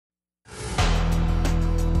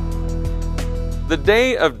The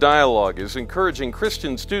Day of Dialogue is encouraging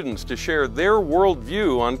Christian students to share their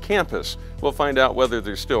worldview on campus. We'll find out whether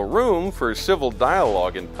there's still room for civil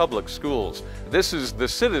dialogue in public schools. This is the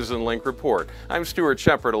CitizenLink Report. I'm Stuart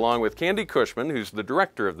Shepard along with Candi Cushman, who's the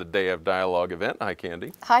director of the Day of Dialogue event. Hi,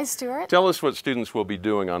 Candi. Hi, Stuart. Tell us what students will be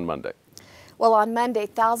doing on Monday. Well, on Monday,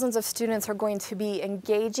 thousands of students are going to be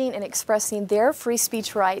engaging and expressing their free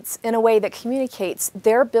speech rights in a way that communicates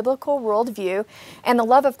their biblical worldview and the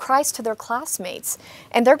love of Christ to their classmates.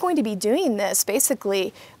 And they're going to be doing this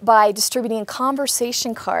basically by distributing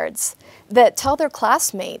conversation cards that tell their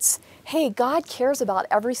classmates, hey, God cares about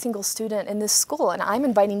every single student in this school, and I'm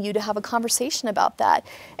inviting you to have a conversation about that.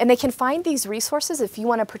 And they can find these resources if you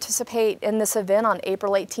want to participate in this event on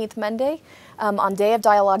April 18th, Monday, on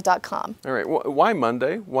dayofdialogue.com. All right, why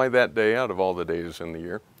Monday? Why that day out of all the days in the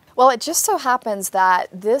year? Well, it just so happens that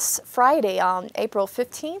this Friday on April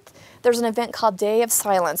 15th, there's an event called Day of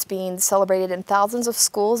Silence being celebrated in thousands of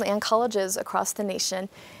schools and colleges across the nation.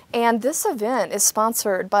 And this event is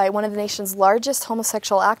sponsored by one of the nation's largest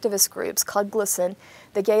homosexual activist groups called GLSEN,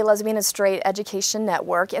 the Gay, Lesbian, and Straight Education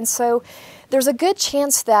Network. And so there's a good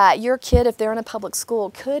chance that your kid, if they're in a public school,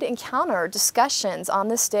 could encounter discussions on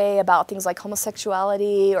this day about things like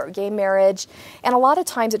homosexuality or gay marriage. And a lot of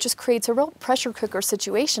times it just creates a real pressure cooker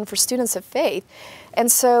situation for students of faith.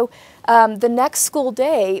 And so the next school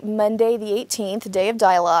day, Monday the 18th, Day of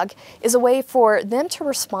Dialogue, is a way for them to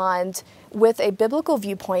respond with a biblical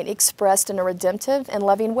viewpoint expressed in a redemptive and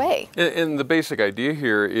loving way. And the basic idea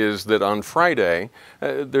here is that on Friday,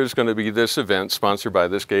 there's going to be this event sponsored by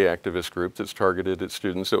this gay activist group that's targeted at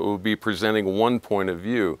students that will be presenting one point of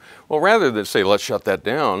view. Well, rather than say, let's shut that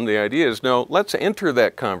down, the idea is, no, let's enter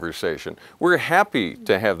that conversation. We're happy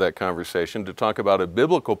to have that conversation to talk about a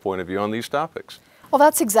biblical point of view on these topics. Well,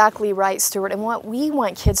 that's exactly right, Stuart. And what we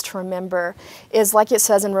want kids to remember is, like it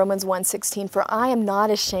says in Romans 1:16, for I am not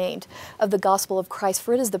ashamed of the gospel of Christ,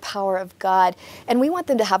 for it is the power of God. And we want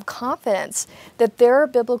them to have confidence that their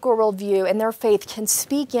biblical worldview and their faith can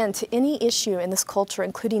speak into any issue in this culture,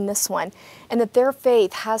 including this one, and that their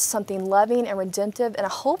faith has something loving and redemptive and a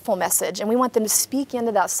hopeful message. And we want them to speak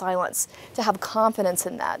into that silence, to have confidence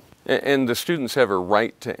in that. And the students have a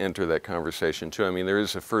right to enter that conversation too. I mean, there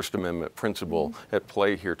is a First Amendment principle at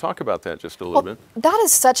play here. Talk about that just a little bit. That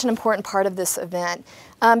is such an important part of this event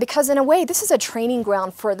because in a way this is a training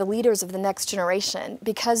ground for the leaders of the next generation,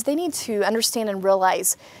 because they need to understand and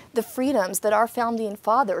realize the freedoms that our founding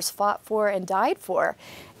fathers fought for and died for.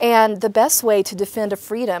 And the best way to defend a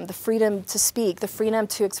freedom, the freedom to speak, the freedom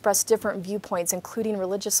to express different viewpoints, including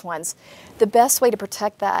religious ones, the best way to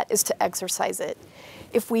protect that is to exercise it.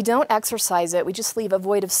 If we don't exercise it, we just leave a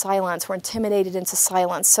void of silence. We're intimidated into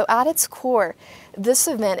silence. So at its core, this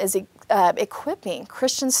event is equipping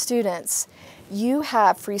Christian students. You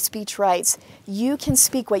have free speech rights. You can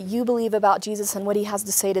speak what you believe about Jesus and what he has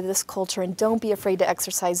to say to this culture, and don't be afraid to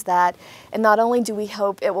exercise that. And not only do we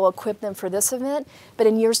hope it will equip them for this event, but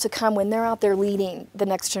in years to come when they're out there leading the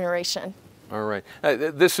next generation. All right.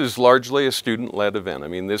 This is largely a student-led event. I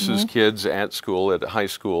mean, this is kids at school, at high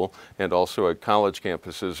school, and also at college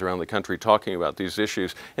campuses around the country talking about these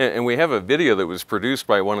issues. And we have a video that was produced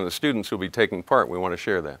by one of the students who will be taking part. We want to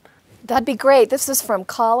share that. That'd be great. This is from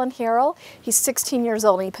Colin Harrell. He's 16 years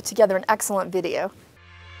old, and he put together an excellent video.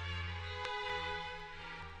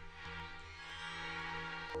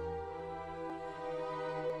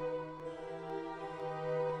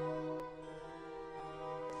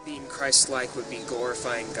 Being Christ-like would be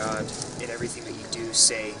glorifying God in everything that you do,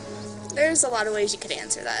 say. There's a lot of ways you could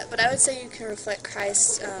answer that, but I would say you can reflect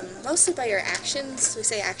Christ mostly by your actions. We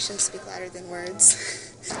say actions speak louder than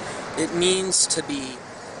words. It means to be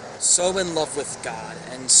so in love with God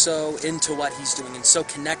and so into what he's doing and so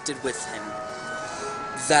connected with him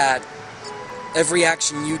that every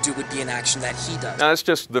action you do would be an action that he does. Now, that's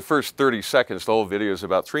just the first 30 seconds. The whole video is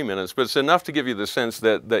about 3 minutes, but it's enough to give you the sense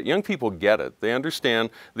that young people get it. They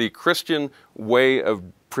understand the Christian way of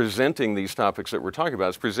presenting these topics that we're talking about.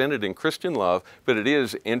 It's presented in Christian love, but it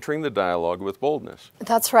is entering the dialogue with boldness.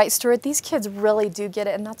 That's right, Stuart. These kids really do get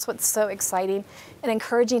it, and that's what's so exciting and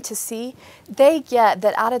encouraging to see. They get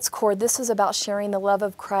that at its core, this is about sharing the love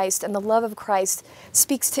of Christ, and the love of Christ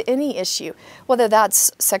speaks to any issue, whether that's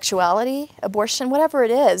sexuality, abortion, whatever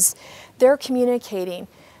it is. They're communicating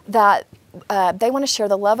that they want to share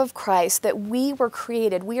the love of Christ, that we were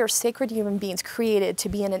created, we are sacred human beings created to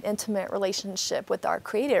be in an intimate relationship with our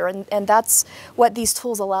Creator, and that's what these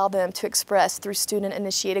tools allow them to express through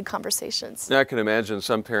student-initiated conversations. Now, I can imagine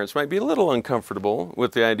some parents might be a little uncomfortable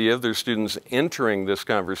with the idea of their students entering this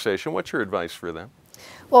conversation. What's your advice for them?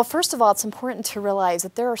 Well, first of all, it's important to realize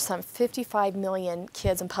that there are some 55 million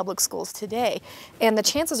kids in public schools today, and the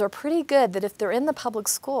chances are pretty good that if they're in the public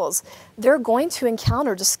schools, they're going to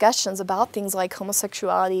encounter discussions about things like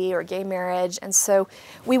homosexuality or gay marriage, and so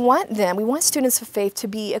we want students of faith to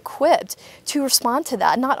be equipped to respond to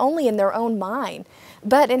that, not only in their own mind,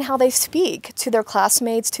 but in how they speak to their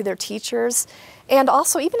classmates, to their teachers, and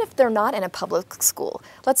also even if they're not in a public school.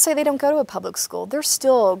 Let's say they don't go to a public school, they're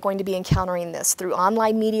still going to be encountering this through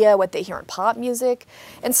online media, what they hear in pop music.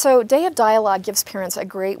 And so Day of Dialogue gives parents a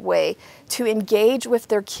great way to engage with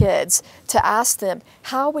their kids, to ask them,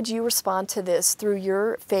 how would you respond to this through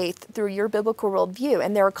your faith, through your biblical worldview?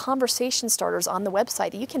 And there are conversation starters on the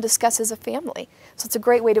website that you can discuss as a family. So it's a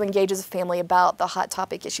great way to engage as a family about the hot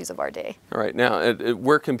topic issues of our day. All right, now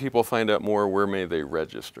where can people find out more? Where may they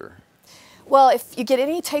register? Well, if you get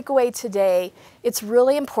any takeaway today, it's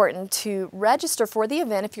really important to register for the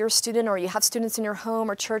event. If you're a student or you have students in your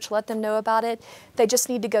home or church, let them know about it. They just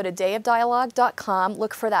need to go to dayofdialogue.com,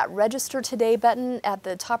 look for that Register Today button at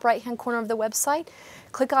the top right-hand corner of the website.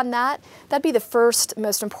 Click on that. That'd be the first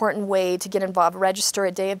most important way to get involved. Register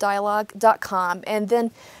at dayofdialogue.com. And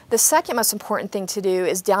then the second most important thing to do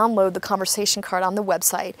is download the conversation card on the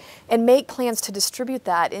website and make plans to distribute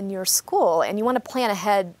that in your school. And you want to plan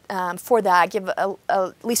ahead for that. Give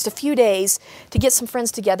at least a few days to get some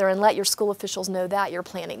friends together and let your school officials know that you're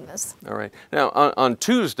planning this. All right. Now, on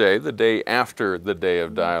Tuesday, the day after the Day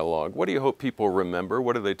of Dialogue, what do you hope people remember?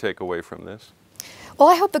 What do they take away from this? Well,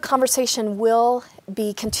 I hope the conversation will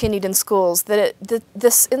be continued in schools, that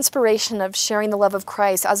this inspiration of sharing the love of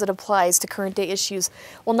Christ as it applies to current day issues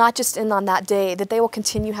will not just end on that day, that they will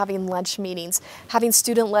continue having lunch meetings, having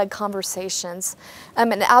student-led conversations.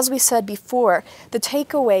 And as we said before, the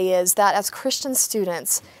takeaway is that as Christian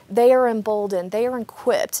students, they are emboldened, they are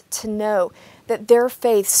equipped to know that their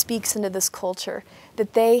faith speaks into this culture,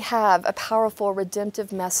 that they have a powerful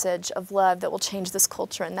redemptive message of love that will change this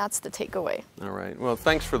culture, and that's the takeaway. All right. Well,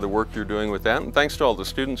 thanks for the work you're doing with that, and thanks to all the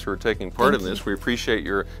students who are taking part in this. We appreciate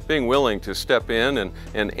your being willing to step in and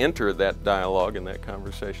enter that dialogue and that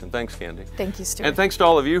conversation. Thanks, Candi. Thank you, Stuart. And thanks to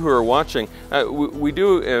all of you who are watching. We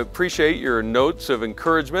do appreciate your notes of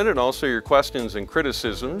encouragement and also your questions and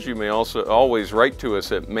criticisms. You may also always write to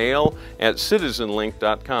us at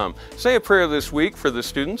mail@citizenlink.com. Say a prayer this week for the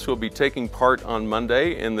students who will be taking part on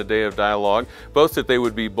Monday in the Day of Dialogue, both that they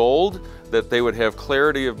would be bold, that they would have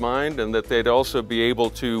clarity of mind, and that they'd also be able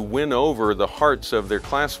to win over the hearts of their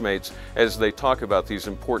classmates as they talk about these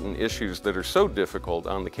important issues that are so difficult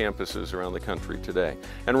on the campuses around the country today.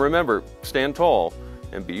 And remember, stand tall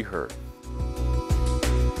and be heard.